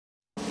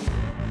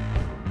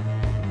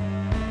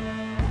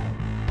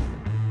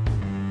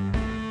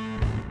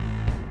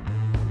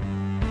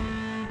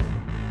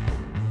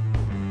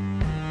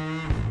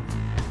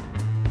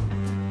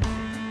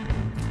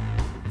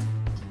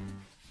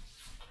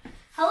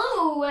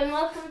Hello and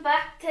welcome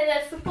back to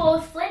the Football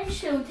with Flynn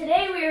Show.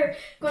 Today we're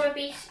going to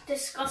be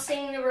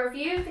discussing the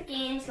review of the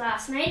games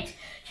last night,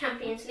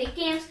 Champions League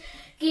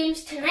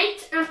games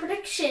tonight and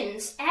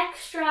predictions,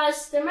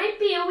 extras. There might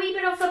be a wee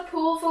bit of a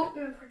poll vote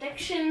and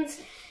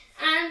predictions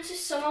and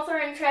some other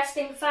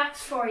interesting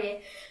facts for you.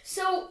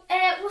 So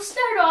we'll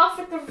start off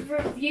with the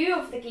review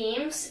of the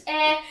games.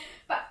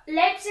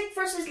 Leipzig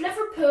versus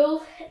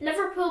Liverpool.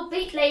 Liverpool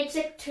beat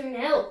Leipzig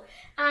 2-0.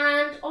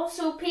 And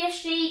also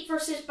PSG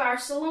versus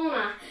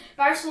Barcelona.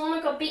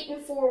 Barcelona got beaten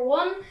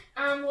 4-1,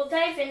 and we'll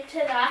dive into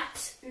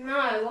that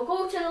now. We'll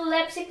go to the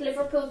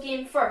Leipzig-Liverpool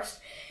game first.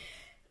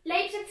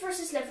 Leipzig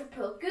versus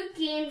Liverpool. Good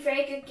game,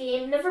 very good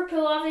game.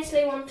 Liverpool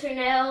obviously won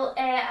 2-0,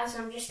 as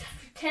I'm just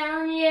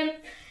telling you.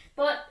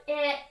 But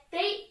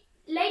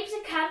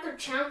Leipzig had their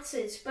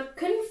chances, but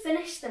couldn't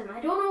finish them.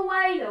 I don't know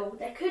why though.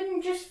 They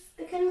couldn't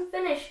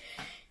finish.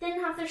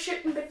 Didn't have their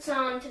shooting boots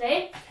on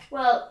today.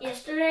 Well,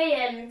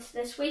 yesterday and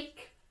this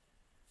week.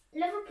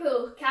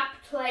 Liverpool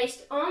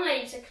capitalised on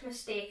Leipzig's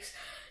mistakes.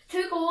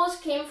 2 goals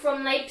came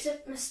from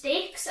Leipzig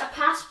mistakes. A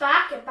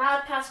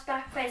bad pass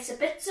back by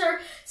Sabitzer.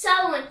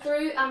 Salah went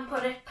through and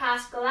put it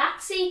past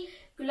Gulaxi,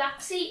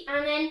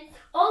 and then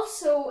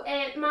also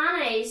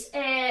Mane's,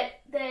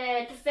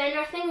 the defender,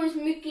 I think it was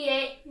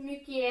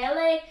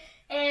Mukiele,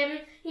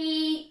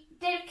 he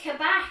did a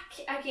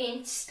kabak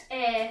against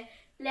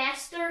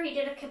Leicester. He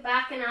did a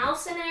kabak and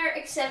Alisson there,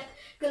 except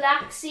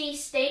Gulaxi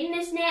stayed in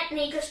his net and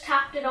he just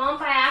tapped it on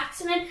by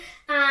accident,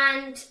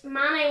 and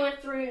Mane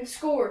went through and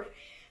scored.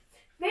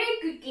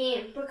 Very good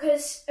game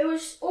because it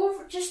was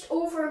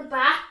over and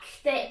back.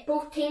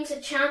 Both teams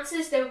had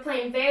chances. They were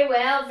playing very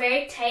well,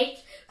 very tight,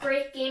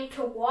 great game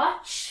to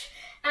watch.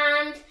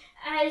 And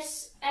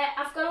as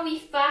I've got a wee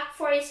fact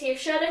for you here.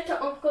 Shout out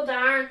to Uncle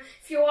Darren.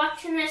 If you're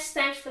watching this,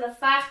 thanks for the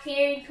fact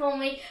here. He told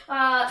me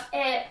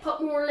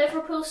put more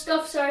Liverpool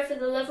stuff. Sorry for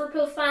the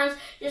Liverpool fans.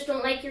 Just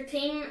don't like your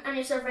team and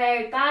it's a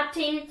very bad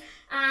team.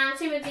 And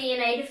same with the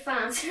United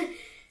fans.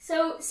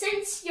 So,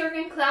 since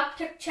Jurgen Klopp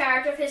took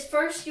charge of his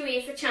first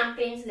UEFA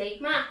Champions League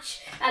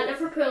match at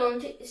Liverpool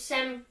in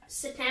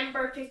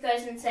September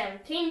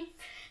 2017,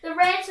 the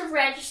Reds have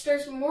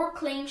registered more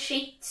clean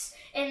sheets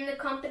in the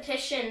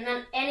competition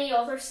than any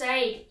other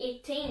side,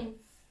 18.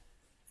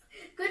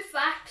 Good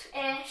fact,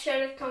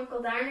 shout out to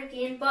Uncle Darren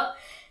again, but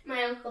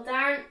my Uncle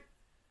Darren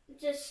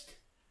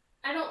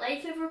I don't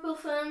like Liverpool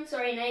fans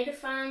or United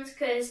fans,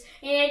 because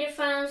United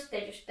fans,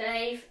 they just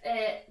dive.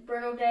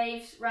 Bruno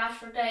dives,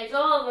 Rashford dives,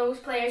 all of those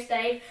players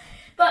dive.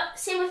 But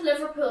same with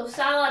Liverpool,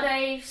 Salah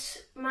dives,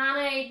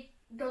 Mane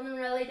doesn't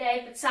really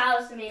dive, but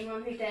Salah's the main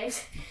one who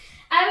dives.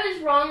 I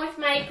was wrong with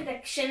my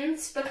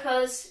predictions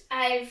because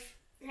I've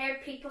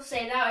heard people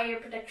say that, your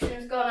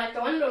predictions gone out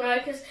the window now,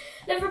 because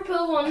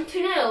Liverpool won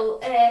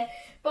 2-0.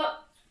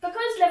 But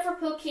because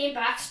Liverpool came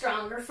back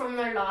stronger from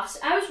their loss,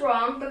 I was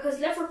wrong because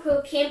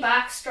Liverpool came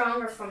back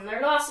stronger from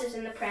their losses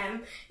in the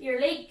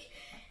Premier League.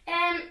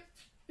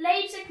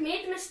 Leipzig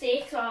made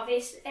mistakes,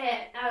 obviously,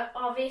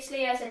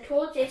 as I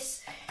told you,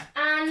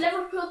 and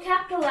Liverpool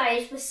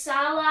capitalised with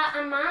Salah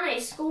and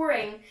Mane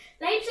scoring.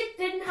 Leipzig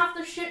didn't have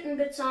their shooting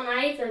boots on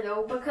either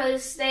though,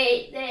 because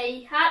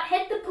they had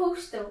hit the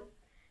post though,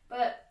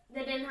 but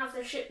they didn't have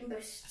their shooting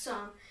boots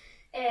on.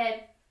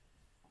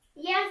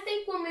 Yeah, I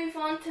think we'll move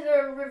on to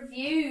the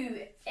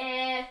review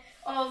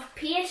of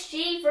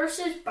PSG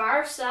versus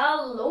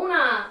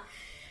Barcelona.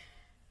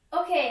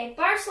 Okay,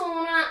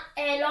 Barcelona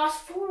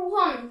lost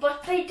 4-1,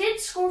 but they did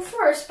score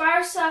first.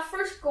 Barcelona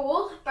first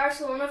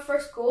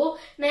goal,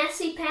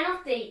 Messi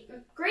penalty.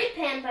 Great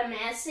pen by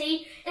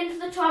Messi into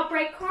the top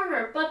right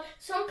corner, but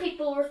some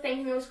people were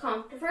thinking it was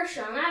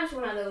controversial, and I was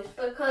one of those,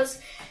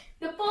 because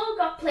the ball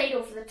got played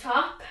over the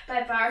top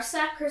by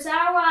Barca.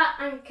 Kurzawa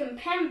and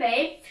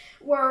Kimpembe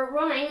were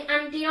running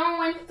and De Jong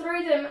went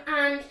through them,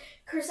 and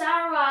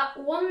Kurzawa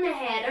won the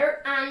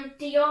header and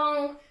De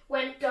Jong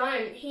went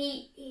down.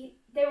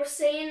 They were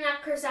saying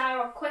that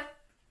Kurzawa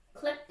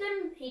clipped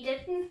him. He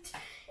didn't.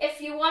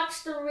 If you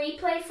watch the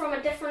replay from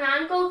a different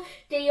angle,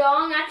 De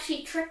Jong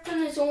actually tripped on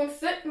his own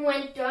foot and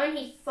went down.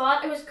 He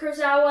thought it was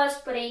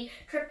Kurzawa's, but he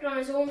tripped on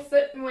his own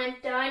foot and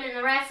went down, and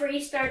the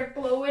referee started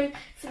blowing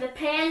for the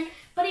pen.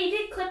 But he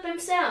did clip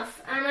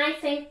himself, and I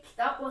think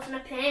that wasn't a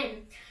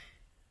pen.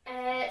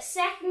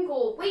 Second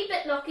goal, wee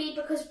bit lucky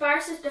because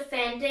Barca's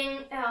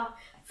defending.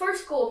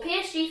 First goal,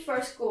 PSG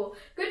first goal.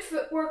 Good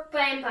footwork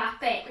by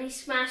Mbappe, and he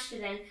smashed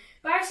it in.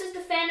 Barca's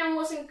defending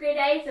wasn't great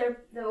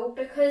either though,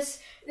 because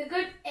the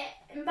good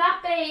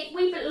Mbappe,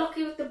 wee bit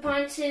lucky with the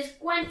bounces,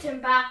 went to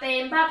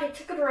Mbappe. Mbappe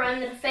took it around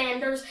the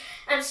defenders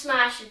and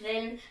smashed it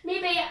in.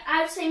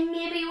 I would say a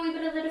wee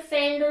bit of the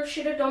defenders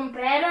should have done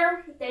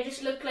better. They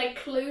just looked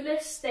like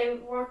clueless. They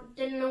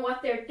didn't know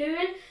what they were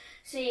doing.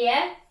 So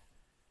yeah.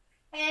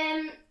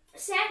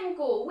 Second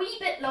goal, wee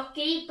bit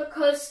lucky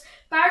because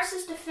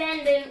Barca's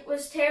defending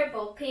was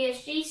terrible.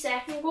 PSG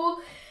second goal,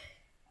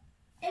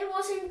 it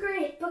wasn't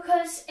great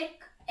because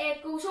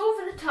it goes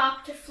over the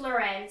top to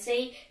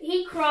Florenzi.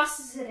 He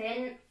crosses it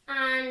in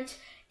and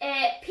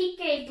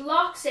Piqué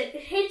blocks it.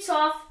 It hits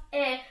off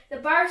the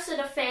Barca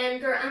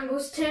defender and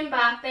goes to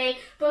Mbappe.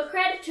 But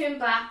credit to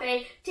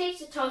Mbappe,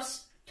 takes a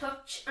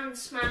touch and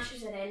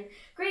smashes it in.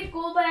 Great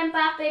goal by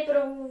Mbappe, but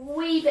a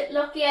wee bit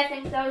lucky. I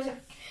think that was a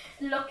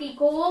lucky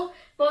goal.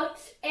 But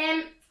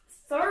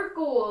third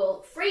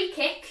goal, free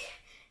kick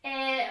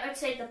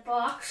outside the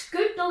box.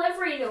 Good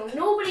delivery though.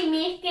 Nobody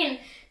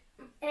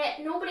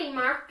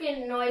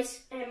marking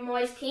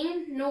Moyes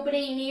Keane.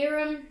 Nobody near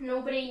him.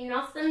 Nobody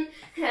nothing.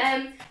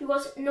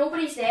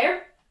 Nobody's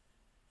there,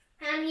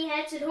 and he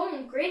heads it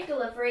home. Great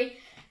delivery,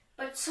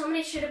 but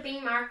somebody should have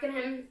been marking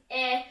him.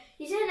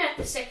 He's in at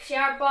the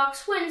 6-yard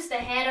box, wins the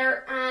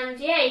header, and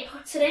yeah, he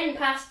puts it in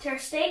past Ter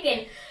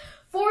Stegen.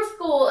 Fourth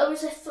goal, it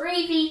was a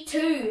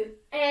 3v2.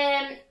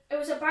 It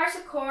was a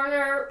Barca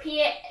corner.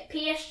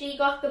 PSG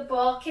got the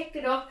ball, kicked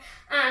it up,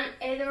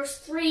 and there was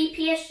 3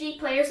 PSG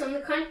players on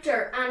the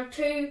counter and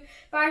 2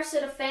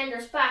 Barca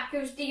defenders back. It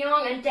was De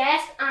Jong and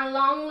Dest, and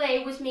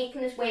Longley was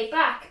making his way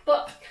back.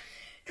 But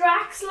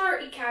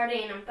Draxler,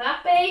 Icardi and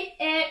Mbappe.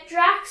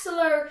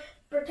 Draxler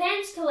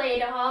pretends to lay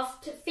it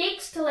off,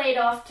 fakes to lay it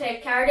off to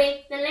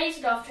Icardi, then lays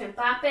it off to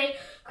Mbappe.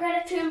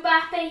 Credit to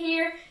Mbappe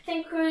here. I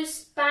think it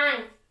was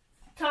bang,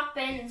 top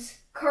bins,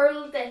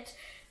 curled it.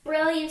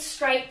 Brilliant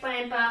strike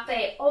by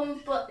Mbappe.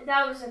 But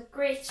that was a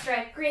great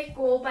strike, great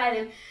goal by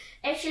them.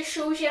 It just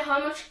shows you how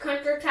much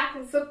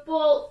counter-attacking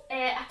football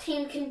a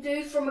team can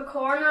do from a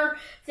corner.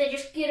 If they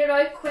just get it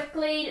out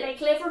quickly, like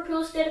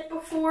Liverpool's did it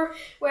before,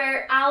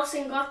 where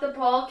Alisson got the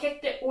ball,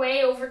 kicked it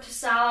way over to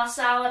Salah.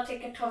 Salah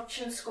took a touch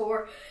and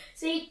score.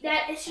 See,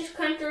 that it's just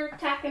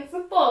counter-attacking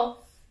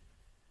football.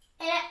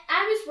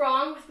 I was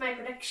wrong with my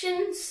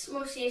predictions.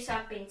 Most of you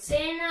have been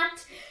saying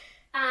that.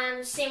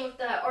 And same with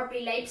the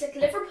RB Leipzig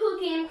Liverpool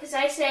game, because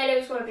I said it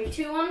was going to be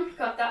 2-1,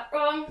 got that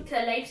wrong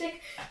to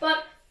Leipzig.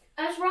 But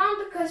I was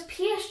wrong because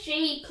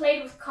PSG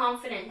played with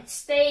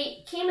confidence.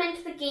 They came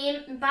into the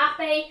game,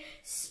 Mbappe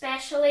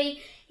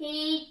especially,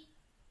 he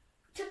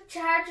took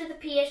charge of the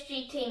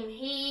PSG team.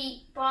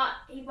 He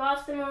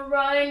bossed them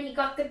around, he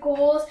got the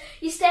goals,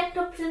 he stepped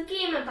up to the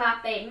game,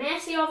 Mbappe.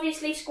 Messi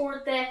obviously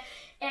scored the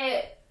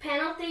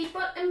penalty,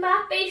 but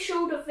Mbappe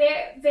showed a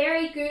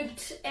very good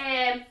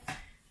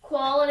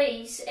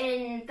qualities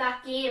in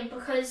that game,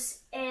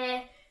 because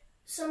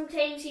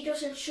sometimes he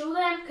doesn't show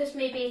them because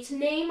maybe it's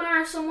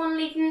Neymar or someone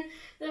leading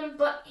them,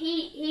 but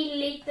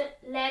he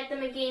led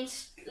them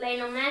against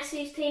Lionel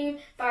Messi's team,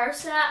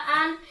 Barca,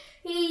 and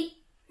he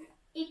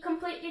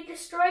completely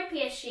destroyed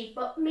PSG.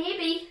 But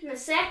maybe in the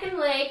second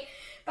leg,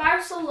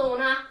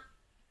 Barcelona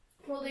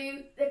will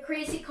do the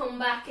crazy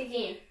comeback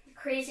again.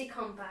 Crazy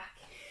comeback.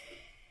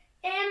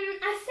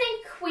 I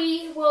think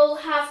we will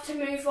have to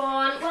move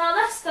on. Well,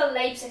 that's the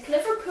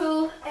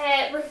Leipzig-Liverpool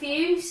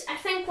reviews. I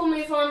think we'll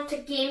move on to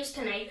games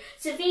tonight.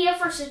 Sevilla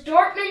versus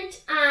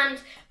Dortmund and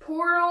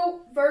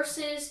Porto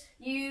versus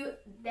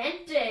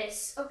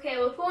Juventus. Okay,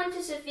 we'll go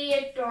into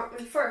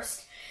Sevilla-Dortmund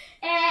first.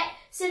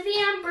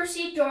 Sevilla and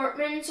Borussia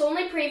Dortmund's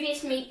only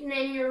previous meeting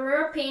in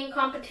European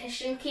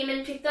competition came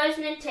in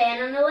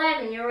 2010 and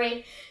 11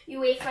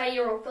 UEFA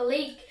Europa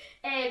League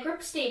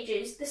group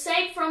stages. The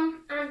side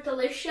from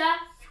Andalusia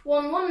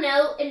won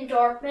 1-0 in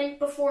Dortmund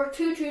before a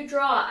 2-2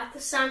 draw at the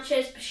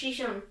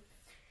Sanchez-Pizjuan.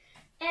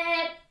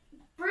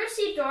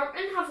 Borussia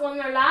Dortmund have won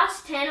their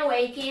last 10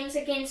 away games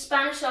against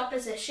Spanish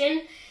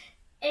opposition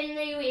in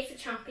the UEFA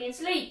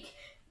Champions League.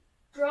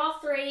 Draw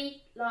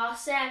 3,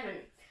 loss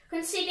 7.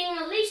 Conceding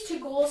at least 2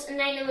 goals in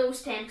 9 of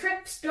those 10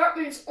 trips,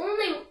 Dortmund's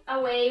only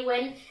away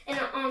win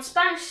on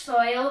Spanish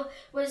soil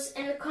was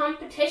in the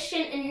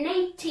competition in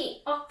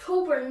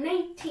October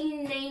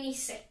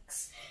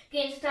 1996.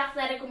 Against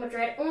Atletico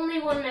Madrid, only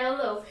 1-0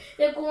 though.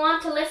 They'll go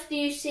on to lift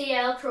the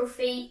UCL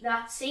trophy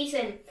that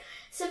season.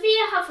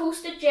 Sevilla have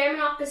hosted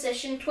German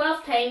opposition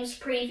 12 times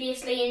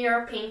previously in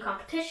European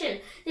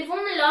competition. They've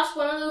only lost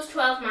one of those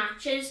 12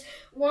 matches,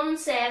 won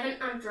 7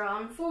 and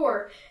drawn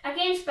 4,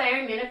 against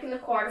Bayern Munich in the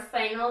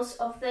quarter-finals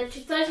of the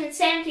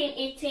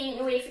 2017-18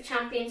 UEFA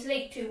Champions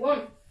League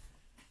 2-1.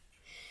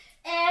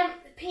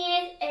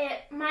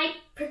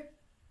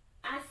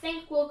 I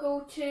think we'll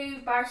go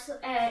to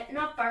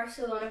not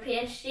Barcelona,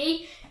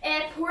 PSG.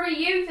 Porto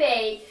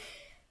Juve.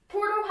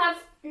 Porto have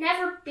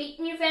never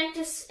beaten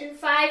Juventus in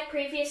 5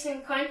 previous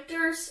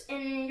encounters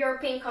in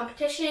European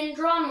competition,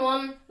 drawn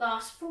 1,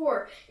 lost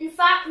 4. In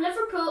fact,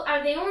 Liverpool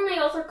are the only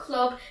other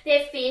club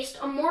they've faced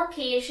on more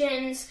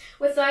occasions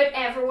without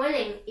ever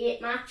winning,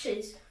 8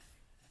 matches.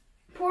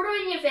 Porto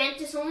and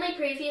Juventus' only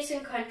previous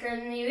encounter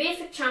in the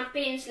UEFA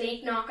Champions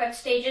League knockout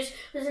stages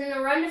was in the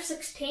round of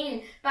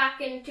 16 back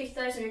in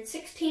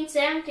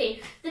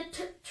 2016-17. The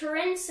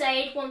Turin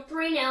side won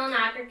 3-0 in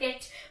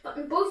aggregate, but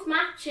in both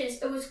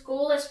matches it was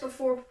goalless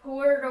before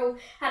Porto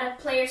had a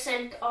player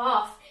sent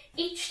off,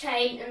 each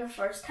time in the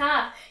first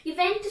half.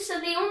 Juventus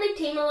are the only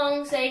team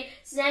alongside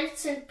Zenit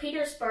St.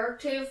 Petersburg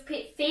to have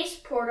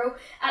faced Porto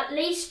at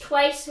least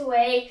twice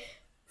away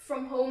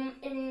from home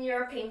in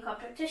European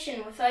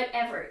competition without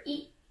ever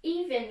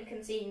even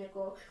conceding a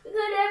goal.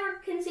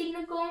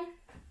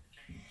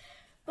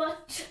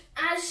 But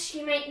as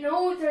you might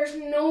know, there's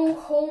no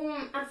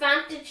home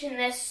advantage in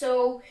this,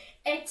 so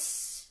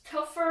it's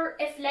tougher.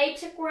 If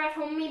Leipzig were at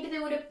home, maybe they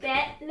would have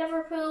bet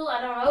Liverpool,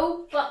 I don't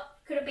know, but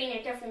could have been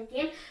a different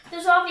game.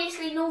 There's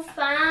obviously no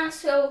fans,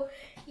 so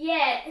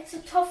yeah, it's a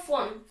tough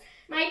one.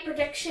 My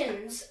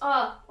predictions,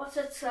 what's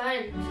that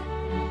sound?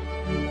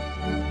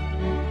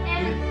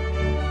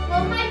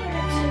 Well, my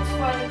predictions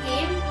for the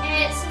game,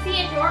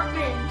 Sevilla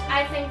Dortmund,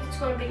 I think it's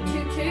going to be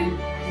 2-2.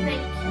 I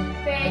think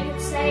very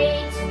good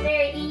sides,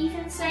 very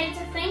even sides,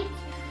 I think.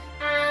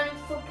 And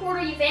for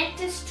Porto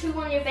Juventus,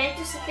 2-1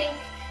 Juventus, I think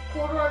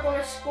Porto are going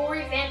to score,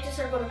 Juventus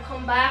are going to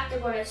come back, they're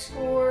going to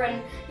score,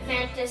 and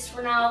Juventus,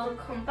 Ronaldo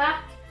come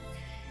back.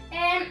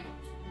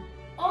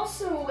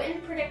 Also,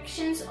 in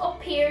predictions,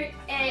 up here,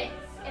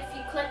 if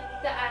you click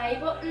the I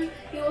button,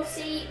 you will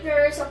see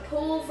there is a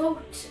poll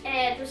vote,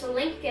 there's a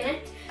link in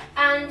it,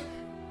 and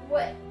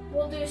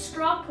we'll do a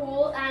straw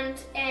poll,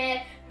 and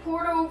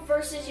Porto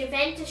versus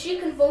Juventus, you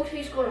can vote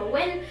who's going to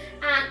win,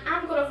 and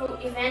I'm going to vote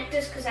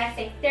Juventus because I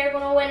think they're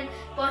going to win,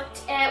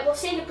 but we'll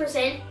see the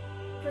percentage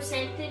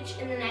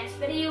in the next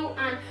video,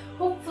 and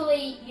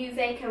hopefully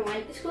Juve can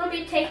win. It's going to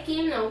be a tight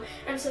game though,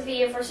 and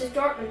Sevilla versus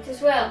Dortmund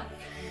as well.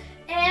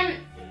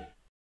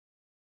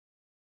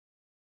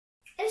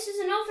 This is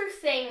another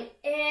thing,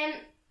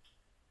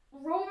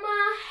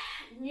 Roma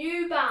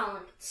New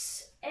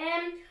Balance.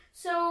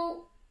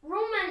 So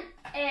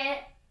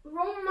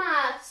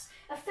Roma's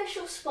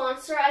official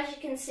sponsor, as you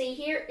can see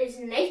here, is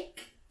Nike.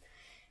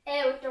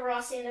 With the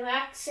Rossi in the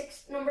back,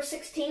 number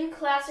 16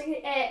 classic.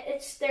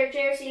 It's their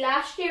jersey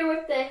last year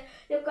with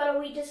they've got a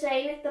wee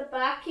design at the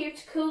back here.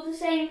 It's a cool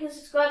design because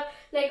it's got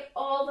like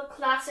all the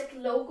classic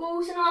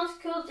logos and all. It's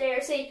a cool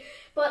jersey.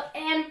 But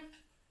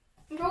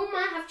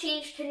Roma have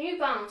changed to New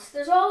Balance.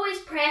 There's always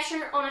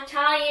pressure on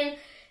Italian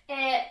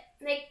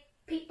like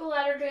people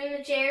that are doing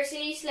the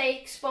jerseys,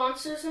 like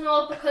sponsors and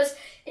all, because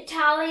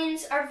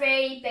Italians are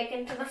very big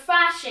into the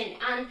fashion,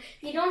 and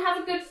if you don't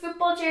have a good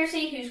football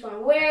jersey, who's going to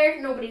wear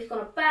it? Nobody's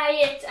going to buy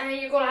it, and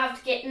you're going to have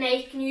to get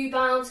Nike, New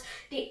Balance,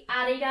 the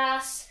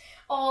Adidas,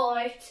 all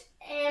out.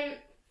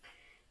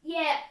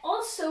 Yeah,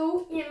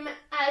 also,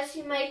 as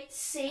you might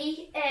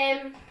see,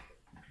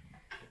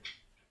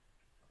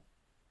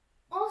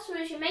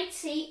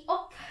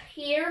 up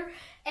here,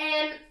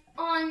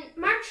 on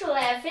March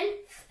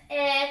 11th,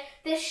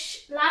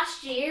 this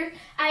last year,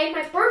 I had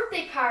my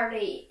birthday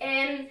party,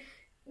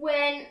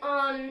 when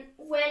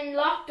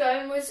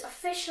lockdown was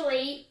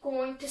officially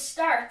going to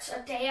start,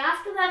 a day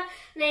after that,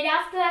 night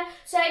after that.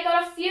 So I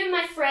got a few of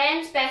my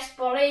friends, best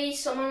buddies,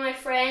 some of my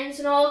friends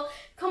and all,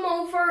 come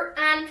over,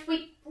 and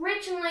we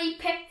originally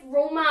picked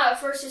Roma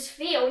versus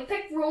Sevilla. We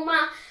picked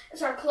Roma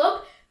as our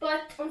club,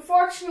 but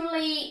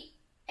unfortunately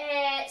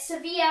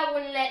Sevilla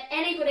wouldn't let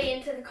anybody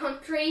into the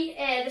country,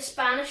 the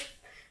Spanish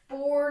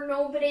board,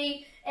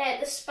 nobody,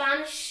 the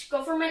Spanish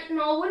government and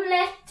all wouldn't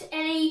let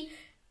any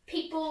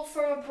people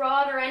from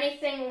abroad or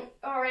anything,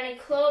 or any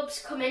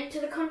clubs come into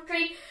the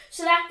country.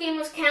 So that game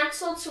was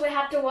cancelled, so we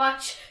had to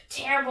watch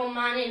terrible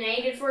Man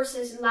United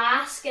versus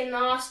Lask in the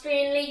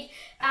Austrian League,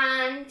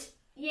 and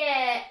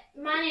yeah,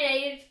 Man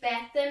United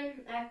bet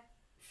them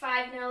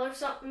 5-0 or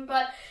something,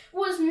 but it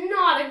was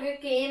not a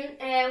good game,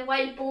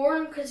 while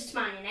boring because it's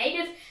Man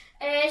United.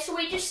 So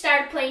we just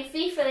started playing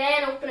FIFA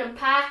then, opening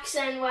packs,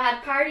 and we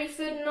had party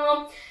food and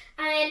all.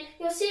 And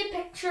you'll see a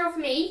picture of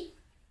me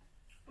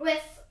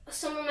with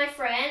some of my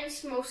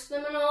friends, most of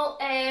them and all,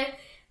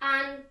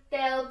 and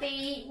they'll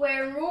be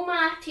wearing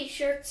Roma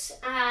t-shirts,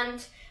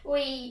 and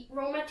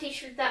Roma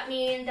t-shirt that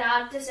me and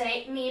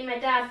my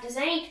dad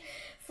designed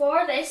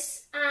for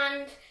this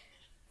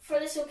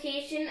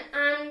occasion,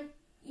 and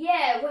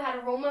yeah, we had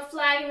a Roma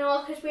flag and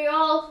all because we were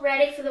all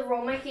ready for the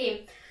Roma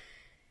game.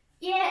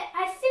 Yeah,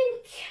 I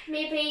think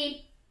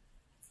maybe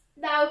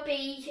that would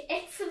be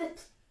it for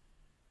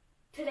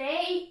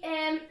today.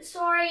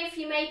 Sorry if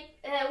you might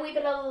a wee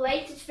bit of the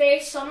light. It's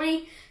very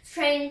sunny. It's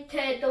trying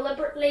to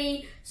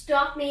deliberately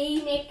stop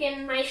me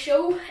making my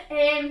show.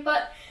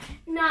 But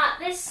nah,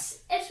 this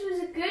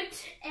was a good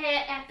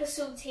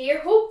episode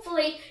here.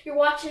 Hopefully you're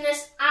watching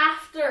this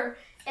after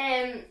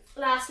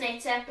last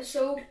night's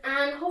episode,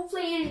 and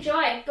hopefully you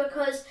enjoy it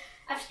because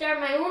I've started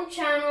my own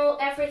channel,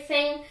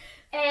 everything.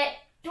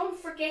 Don't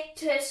forget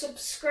to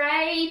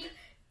subscribe,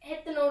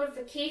 hit the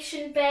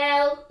notification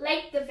bell,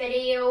 like the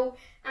video,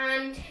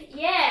 and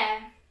yeah,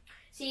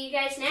 see you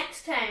guys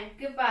next time.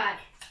 Goodbye.